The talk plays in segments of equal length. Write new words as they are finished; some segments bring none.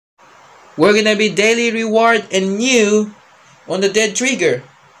we're gonna be daily reward and new on the dead trigger.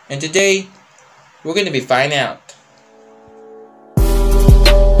 And today, we're gonna be finding out.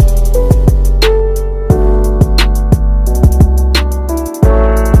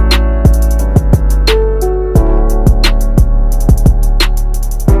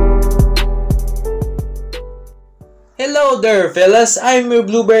 Hello there fellas, I'm your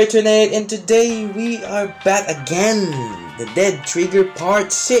Blueberry 28 and today we are back again. The Dead Trigger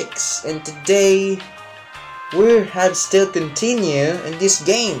Part 6. And today we have still continue in this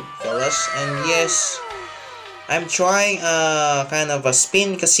game fellas. And yes, I'm trying kind of a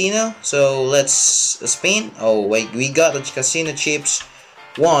spin casino. So let's spin. Oh wait, we got the casino chips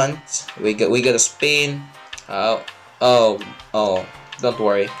once. We got a spin. Oh, don't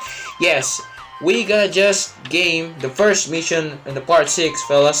worry. Yes, we gotta just game the first mission in the part 6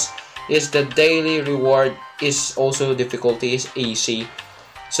 fellas. Is the daily reward is also difficulty is easy.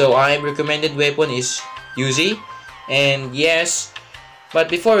 So I recommended weapon is Uzi. And yes, but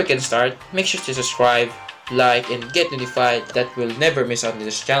before we can start, make sure to subscribe, like, and get notified that we'll never miss out on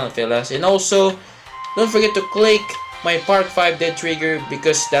this channel fellas. And also don't forget to click my part 5 Dead Trigger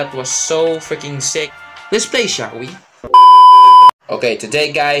because that was so freaking sick. Let's play, shall we? Okay,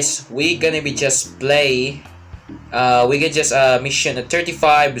 today guys, we gonna be just play. We get just a mission at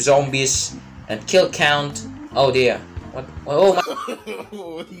 35 zombies and kill count. Oh dear. What? Oh my.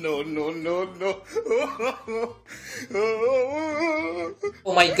 No.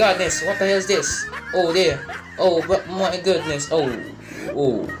 Oh my goodness. What the hell is this? Oh dear. Oh my goodness. Oh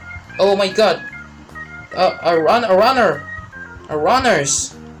my god. A runner. A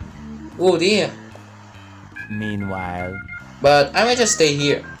runners. Oh dear. Meanwhile. But I'm gonna just stay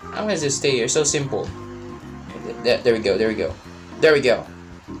here. I'm gonna just stay here. So simple. There we go.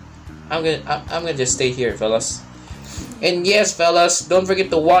 I'm gonna just stay here, fellas. And yes, fellas, don't forget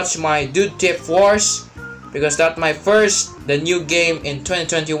to watch my Dude Tip Wars because that's my first the new game in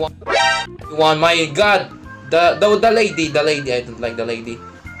 2021. My God, the lady. I don't like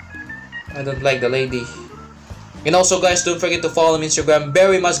the lady. And also guys, don't forget to follow me on Instagram,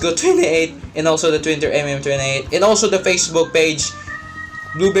 BerryMustGo28, and also the Twitter, MM28, and also the Facebook page,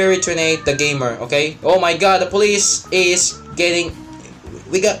 Blueberry28 the gamer, okay? Oh my god, the police is getting...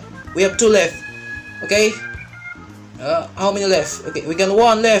 We have 2 left, okay? How many left? Okay, we got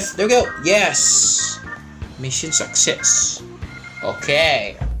 1 left. There we go. Yes! Mission success.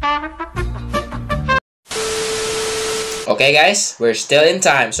 Okay. Okay guys, we're still in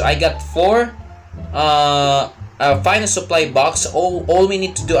time. So I got 4 find a supply box. All we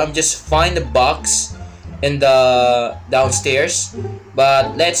need to do, I'm just find the box in the downstairs.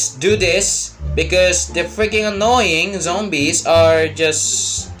 But let's do this because the freaking annoying zombies are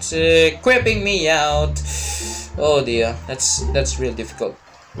just creeping me out. Oh dear, that's real difficult.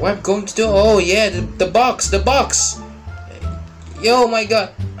 What I'm going to do? Oh yeah, the box. Yo my god.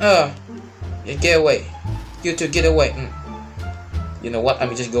 Get away. You two get away. You know what?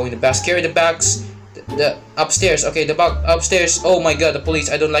 I'm just going to box. Carry the box. The upstairs. Okay, the box upstairs. Oh my god, the police.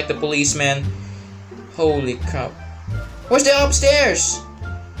 I don't like the police, man. Holy crap. Where's the upstairs?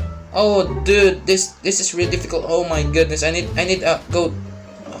 Oh dude, this is really difficult. Oh my goodness. I need go.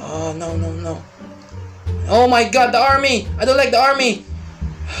 Oh no. Oh my god, the army. I don't like the army.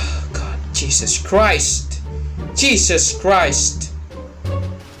 God, Jesus Christ.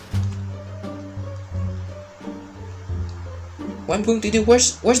 What I'm going to do?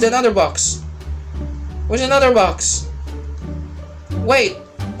 Where's the another box? Where's another box? Wait.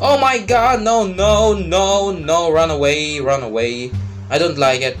 Oh my god. No. Run away. I don't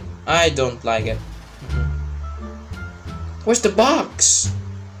like it. Where's the box?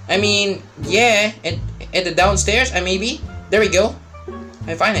 I mean, yeah, at the downstairs. Maybe. There we go.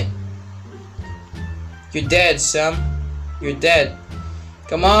 I find it. You're dead, Sam. You're dead.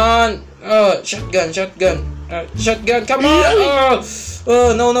 Come on. Oh, shotgun. Shotgun. Come on.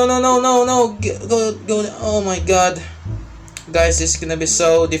 Oh no. Go. Oh my god. Guys, this is gonna be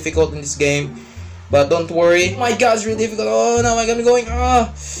so difficult in this game. But don't worry. Oh my god, it's really difficult. Oh no, I'm gonna be going.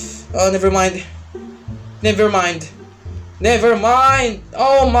 Oh, never mind.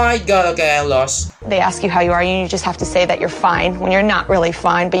 Oh my god. Okay, I lost. They ask you how you are, and you just have to say that you're fine when you're not really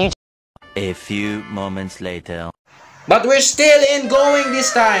fine, but you. A few moments later. But we're still in going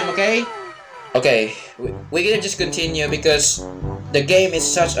this time, okay? Okay, we're gonna just continue because the game is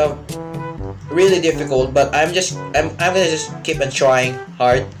such a really difficult. But I'm gonna just keep on trying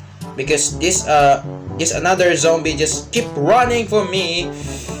hard because this another zombie just keep running for me.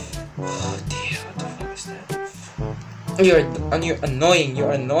 Oh dear, what the fuck is that? You're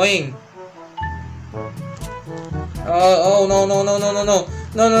annoying. Oh no.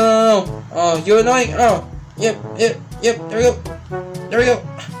 No, no, no, no. Oh, you're annoying. Oh, yep, yep, yep. There we go. There we go.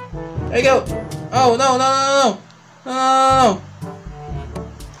 There we go. Oh, no, no, no, no, no, no, no.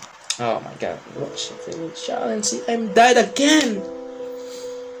 Oh my god. Watch the challenge. See, I'm died again.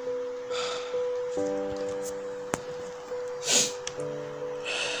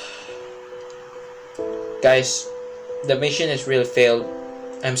 Guys, the mission is really failed.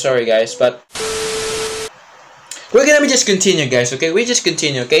 I'm sorry, guys, but we're gonna just continue, guys. Okay, we just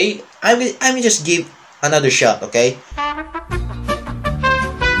continue. Okay, I'm just give another shot. Okay.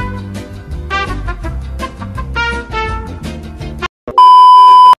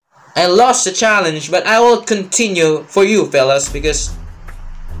 I lost the challenge, but I will continue for you, fellas, because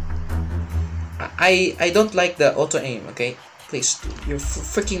I don't like the auto aim. Okay, please, you're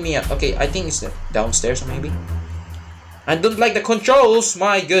freaking me out. Okay, I think it's the downstairs maybe. I don't like the controls.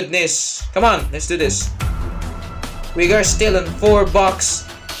 My goodness, come on, let's do this. We are still in 4 bucks,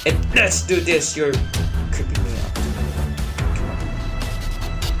 and let's do this. You're creeping me out. Come on.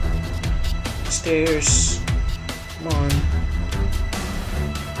 Stairs. Come on.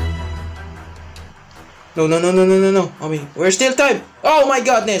 No, no, no, no, no, no, no. I mean, we're still time. Oh my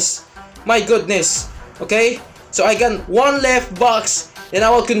goodness. My goodness. Okay. So I got 1 left box. Then I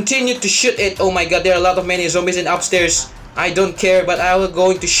will continue to shoot it. Oh my god, there are a lot of many zombies in upstairs. I don't care, but I will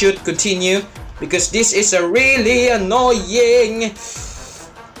going to shoot, continue. Because this is a really annoying.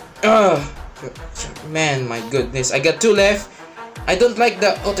 Man, my goodness. I got 2 left. I don't like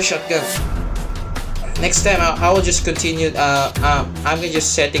the auto shotgun. Next time I will just continue. I'm gonna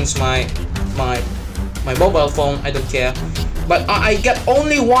just settings my mobile phone. I don't care. But I got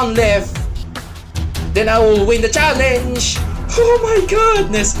only 1 left. Then I will win the challenge. Oh my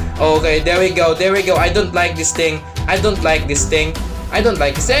goodness. Okay, there we go. There we go. I don't like this thing. I don't like this thing. I don't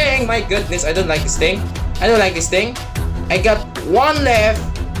like this thing. My goodness, I don't like this thing. I don't like this thing. I got 1 left.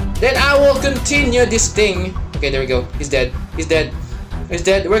 Then I will continue this thing. Okay, there we go. He's dead. He's dead. He's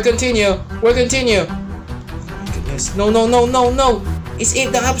dead. We'll continue. We'll continue. Oh my goodness. No, no, no, no, no. It's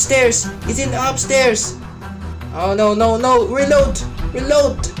in the upstairs. It's in the upstairs. Oh no, no, no. Reload.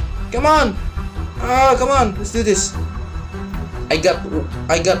 Reload. Come on. Oh, come on. Let's do this. I got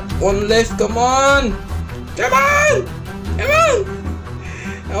 1 left. Come on. Come on. Come on.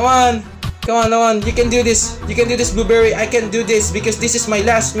 Come on. Come on, come on. You can do this. You can do this, Blueberry. I can do this because this is my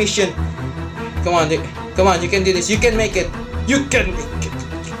last mission. Come on. Come on. You can do this. You can make it. You can make it.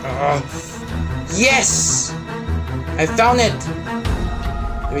 Yes. I found it.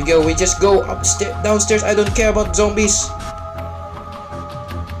 There we go. We just go upstairs, downstairs. I don't care about zombies.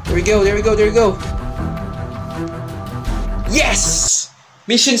 There we go. There we go. There we go. Yes!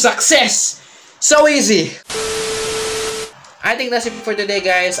 Mission success! So easy! I think that's it for today,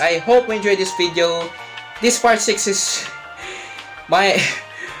 guys. I hope you enjoyed this video. This part 6 is my...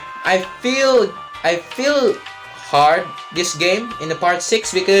 I feel hard this game in the part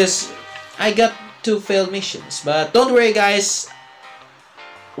 6 because I got 2 failed missions. But don't worry, guys.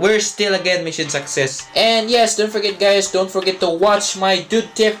 We're still again mission success. And yes, don't forget, guys, don't forget to watch my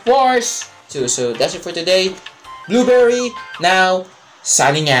Dude Tip Wars too. So that's it for today. Blueberry now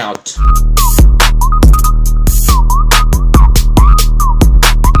signing out.